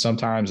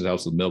 Sometimes it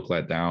helps with milk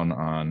letdown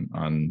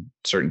on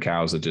certain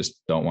cows that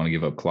just don't want to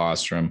give up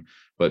colostrum.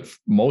 But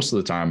most of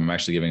the time, I'm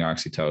actually giving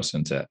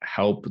oxytocin to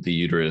help the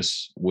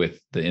uterus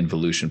with the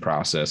involution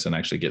process and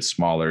actually get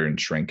smaller and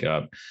shrink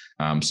up,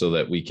 so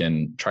that we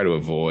can try to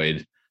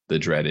avoid the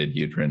dreaded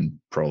uterine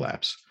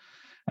prolapse.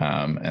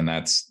 And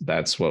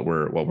that's what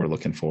we're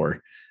looking for.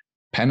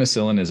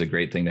 Penicillin is a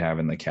great thing to have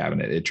in the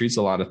cabinet. It treats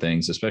a lot of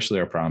things, especially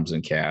our problems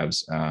in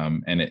calves.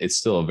 And it's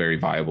still a very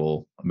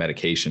viable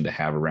medication to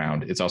have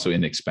around. It's also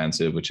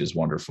inexpensive, which is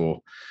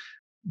wonderful.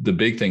 The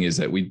big thing is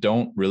that we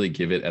don't really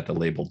give it at the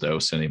labeled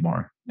dose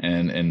anymore.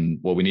 And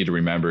what we need to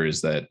remember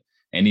is that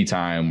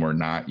anytime we're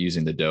not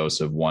using the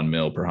dose of 1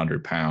 mil per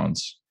 100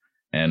 pounds,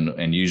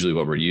 and usually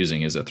what we're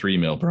using is a 3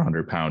 mil per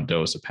 100 pound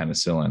dose of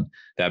penicillin,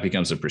 that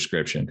becomes a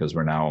prescription because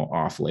we're now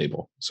off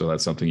label. So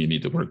that's something you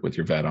need to work with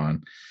your vet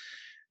on.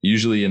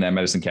 Usually in that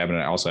medicine cabinet,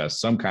 it also has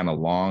some kind of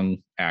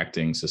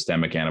long-acting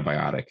systemic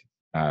antibiotic.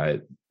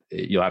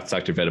 You'll have to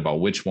talk to your vet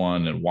about which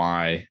one and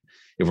why.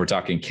 If we're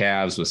talking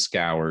calves with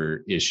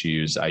scour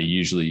issues, I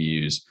usually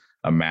use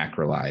a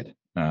macrolide,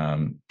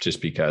 just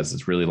because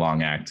it's really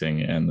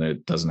long-acting and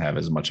it doesn't have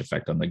as much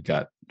effect on the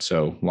gut.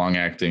 So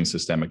long-acting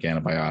systemic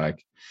antibiotic.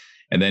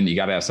 And then you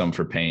got to have something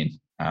for pain.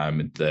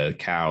 The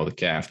cow, the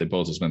calf, they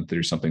both just went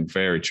through something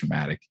very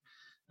traumatic.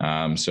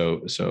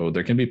 So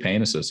there can be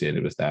pain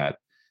associated with that.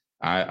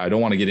 I don't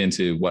want to get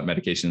into what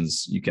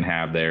medications you can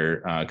have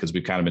there, because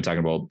we've kind of been talking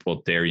about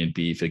both dairy and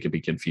beef. It could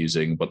be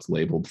confusing what's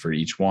labeled for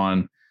each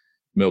one.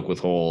 Milk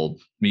withhold,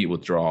 meat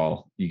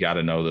withdrawal. You got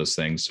to know those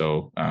things.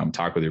 So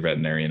talk with your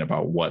veterinarian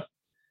about what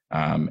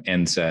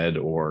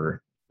NSAID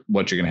or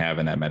what you're going to have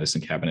in that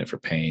medicine cabinet for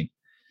pain.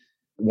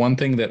 one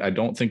thing that I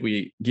don't think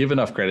we give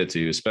enough credit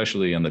to,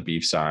 especially on the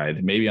beef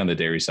side, maybe on the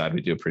dairy side,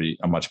 we do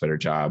a much better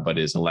job, but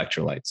is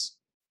electrolytes.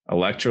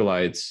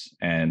 Electrolytes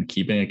and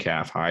keeping a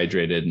calf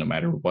hydrated, no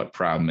matter what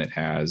problem it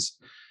has,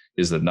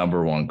 is the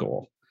number one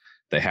goal.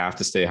 They have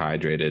to stay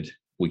hydrated.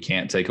 We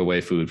can't take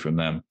away food from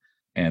them,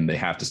 and they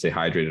have to stay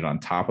hydrated on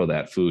top of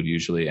that food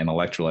usually, and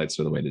electrolytes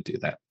are the way to do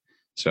that.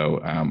 So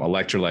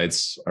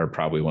electrolytes are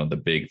probably one of the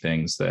big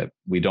things that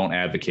we don't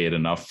advocate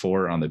enough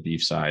for on the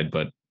beef side,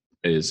 but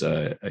is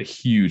a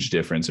huge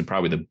difference, and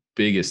probably the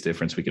biggest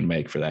difference we can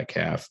make for that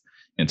calf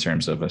in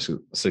terms of a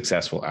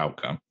successful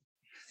outcome.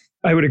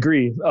 I would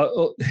agree.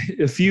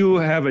 If you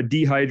have a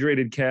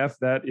dehydrated calf,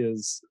 that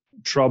is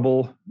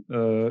trouble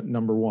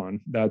number one.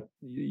 That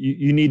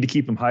you need to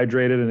keep them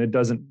hydrated, and it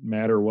doesn't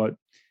matter what.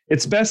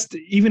 It's best,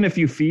 even if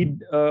you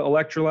feed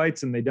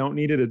electrolytes and they don't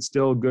need it, it's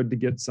still good to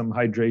get some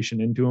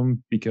hydration into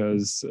them,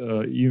 because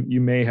you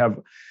may have,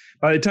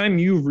 by the time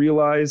you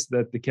realize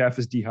that the calf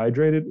is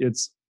dehydrated,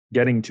 it's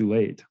getting too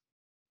late.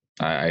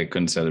 I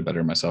couldn't say it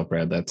better myself,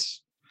 Brad.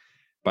 That's,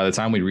 by the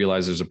time we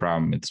realize there's a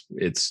problem,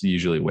 it's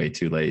usually way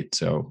too late.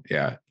 So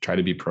yeah, try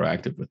to be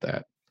proactive with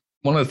that.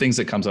 One of the things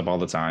that comes up all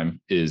the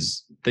time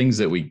is things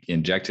that we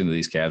inject into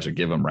these calves or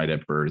give them right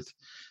at birth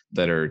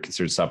that are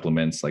considered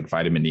supplements, like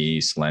vitamin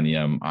E,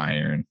 selenium,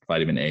 iron,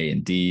 vitamin A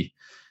and D.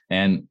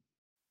 And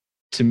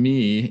to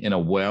me, in a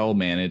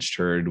well-managed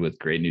herd with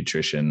great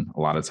nutrition,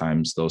 a lot of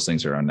times those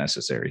things are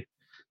unnecessary.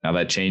 Now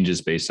that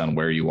changes based on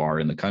where you are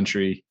in the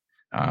country.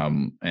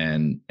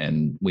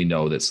 And we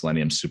know that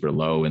selenium's super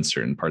low in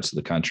certain parts of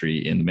the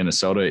country. In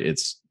Minnesota,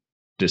 it's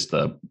just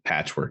the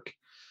patchwork.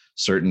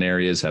 Certain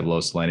areas have low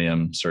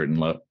selenium,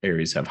 certain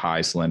areas have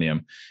high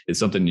selenium. It's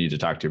something you need to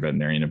talk to your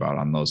veterinarian about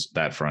on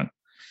that front.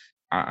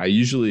 I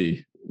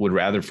usually would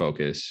rather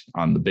focus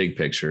on the big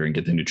picture and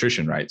get the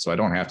nutrition right, so I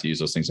don't have to use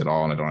those things at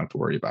all and I don't have to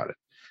worry about it.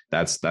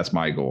 That's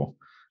my goal,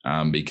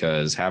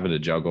 because having to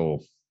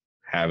juggle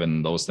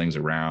having those things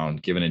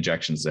around, giving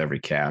injections to every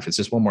calf, it's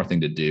just one more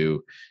thing to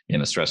do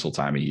in a stressful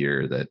time of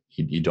year that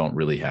you don't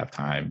really have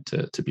time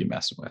to be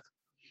messing with.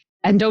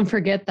 And don't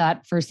forget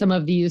that for some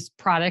of these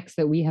products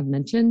that we have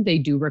mentioned, they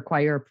do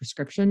require a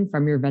prescription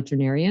from your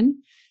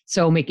veterinarian.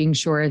 So making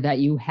sure that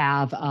you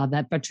have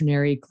that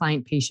veterinary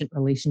client-patient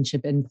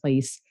relationship in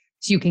place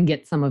so you can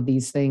get some of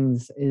these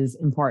things is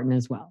important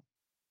as well.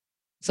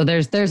 So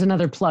there's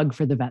another plug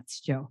for the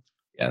vets, Joe.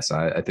 Yes,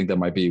 I think that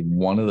might be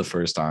one of the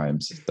first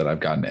times that I've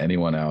gotten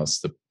anyone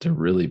else to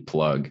really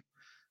plug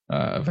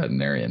a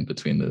veterinarian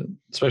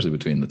especially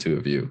between the two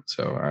of you.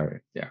 So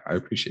I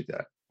appreciate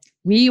that.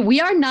 We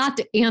are not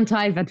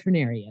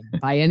anti-veterinarian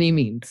by any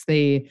means.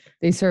 They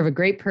serve a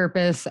great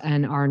purpose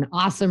and are an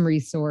awesome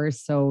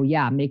resource. So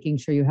yeah, making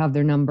sure you have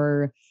their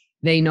number,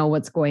 they know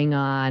what's going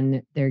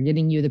on, they're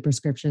getting you the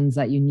prescriptions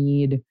that you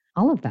need,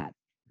 all of that.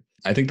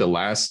 I think the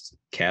last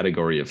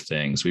category of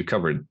things, we've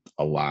covered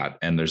a lot,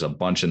 and there's a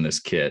bunch in this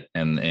kit,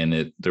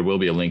 and there will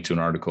be a link to an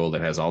article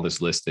that has all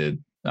this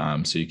listed,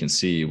 so you can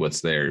see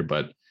what's there.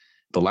 But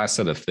the last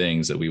set of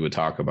things that we would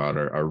talk about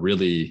are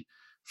really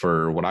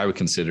for what I would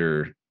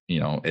consider,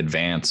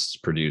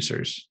 advanced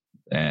producers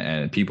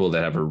and people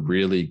that have a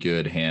really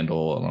good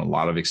handle and a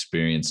lot of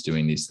experience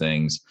doing these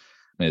things,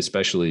 and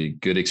especially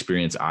good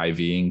experience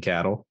IVing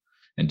cattle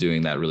and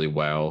doing that really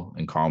well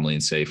and calmly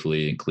and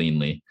safely and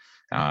cleanly.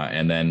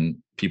 And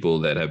then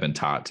people that have been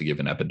taught to give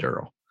an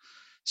epidural.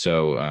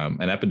 So an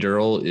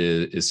epidural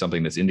is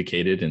something that's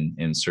indicated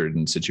in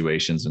certain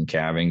situations and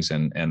calvings,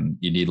 and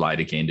you need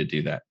lidocaine to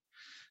do that.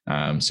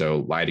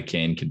 So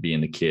lidocaine could be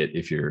in the kit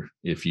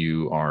if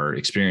you are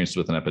experienced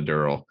with an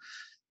epidural.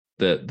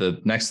 The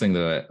next thing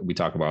that we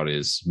talk about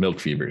is milk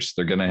fevers.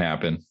 They're going to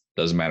happen.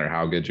 Doesn't matter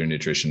how good your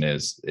nutrition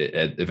is.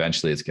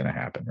 Eventually it's going to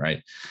happen,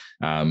 right?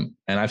 And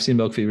I've seen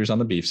milk fevers on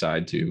the beef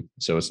side too.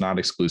 So it's not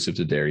exclusive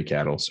to dairy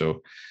cattle.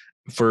 So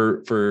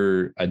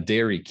for a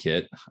dairy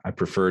kit, I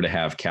prefer to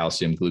have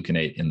calcium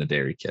gluconate in the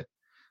dairy kit,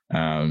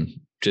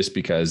 just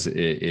because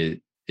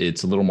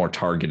it's a little more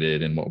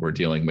targeted in what we're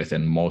dealing with.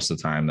 And most of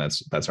the time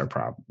that's our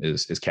problem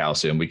is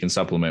calcium. We can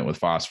supplement with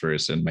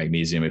phosphorus and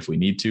magnesium if we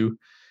need to.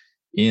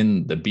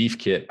 In the beef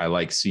kit, I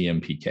like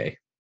CMPK,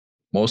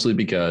 mostly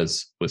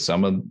because with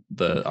some of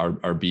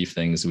our beef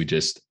things, we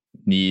just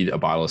need a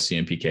bottle of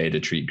CMPK to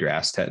treat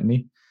grass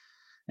tetany.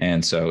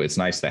 And so it's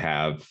nice to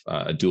have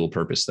a dual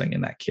purpose thing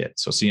in that kit.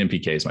 So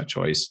CMPK is my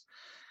choice.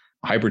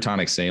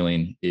 Hypertonic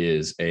saline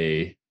is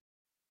a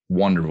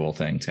wonderful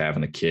thing to have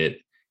in the kit.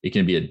 It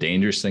can be a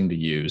dangerous thing to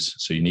use.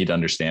 So you need to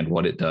understand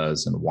what it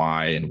does and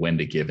why and when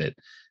to give it.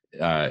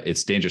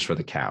 It's dangerous for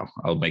the cow.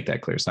 I'll make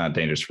that clear. It's not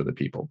dangerous for the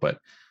people, but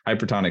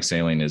hypertonic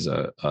saline is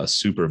a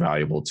super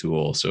valuable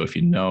tool. So if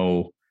you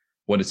know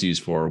what it's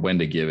used for, when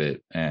to give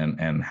it,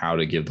 and how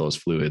to give those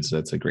fluids,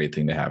 that's a great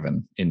thing to have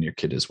in your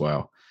kit as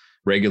well.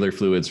 Regular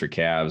fluids for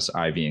calves,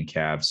 IV and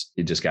calves,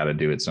 you just got to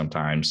do it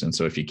sometimes. And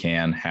so if you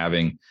can,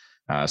 having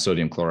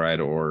sodium chloride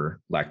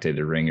or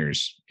lactated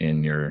ringers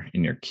in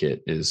your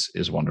kit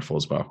is wonderful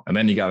as well. And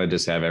then you got to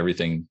just have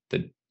everything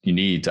that you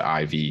need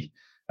to IV.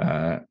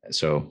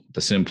 So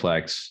the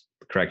Simplex,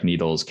 the correct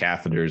needles,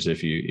 catheters,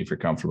 if you're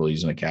comfortable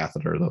using a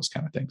catheter, those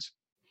kind of things.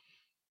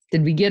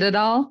 Did we get it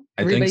all?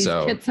 I think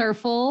so. Kits are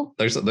full.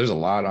 There's a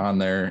lot on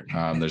there.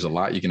 There's a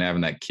lot you can have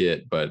in that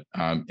kit, but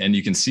and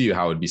you can see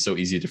how it'd be so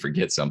easy to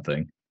forget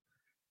something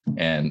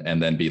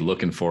and then be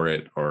looking for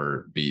it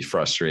or be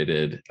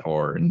frustrated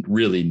or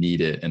really need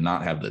it and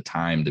not have the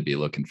time to be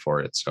looking for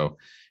it. So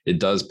it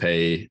does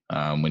pay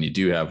when you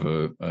do have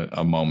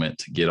a moment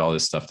to get all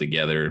this stuff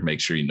together, make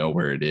sure you know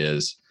where it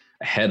is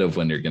ahead of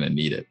when you're going to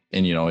need it.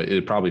 And,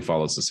 it probably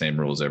follows the same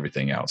rules,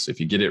 everything else. If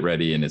you get it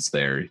ready and it's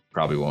there, you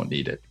probably won't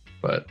need it.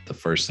 But the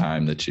first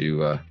time that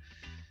you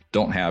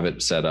don't have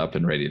it set up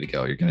and ready to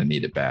go, you're going to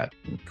need it bad.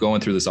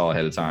 Going through this all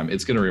ahead of time,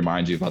 it's going to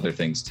remind you of other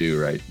things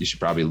too, right? You should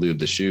probably lube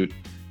the chute,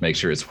 make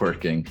sure it's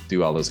working,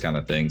 do all those kind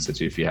of things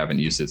that if you haven't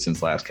used it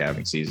since last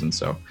calving season.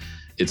 So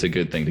it's a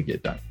good thing to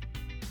get done.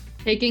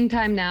 Taking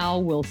time now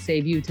will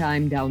save you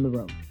time down the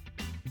road.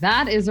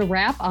 That is a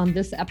wrap on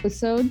this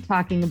episode,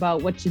 talking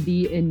about what should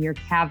be in your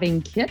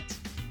calving kit.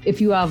 If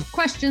you have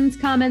questions,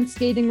 comments,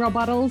 scathing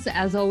rebuttals,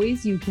 as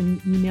always, you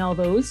can email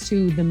those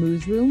to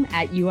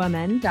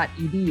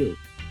themoosroom@umn.edu.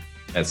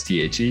 That's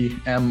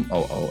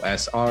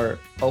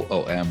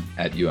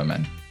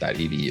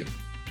THEMOOSROOM@umn.edu.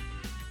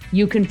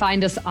 You can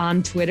find us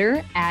on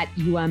Twitter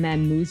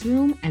 @UMN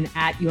Moosroom and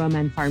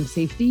 @UMN Farm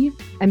Safety.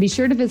 And be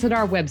sure to visit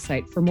our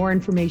website for more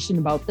information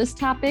about this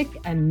topic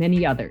and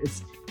many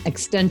others.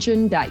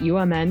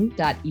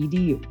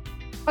 extension.umn.edu.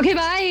 Okay,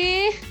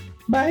 bye.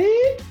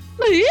 Bye.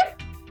 Bye.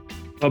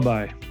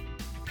 Bye-bye.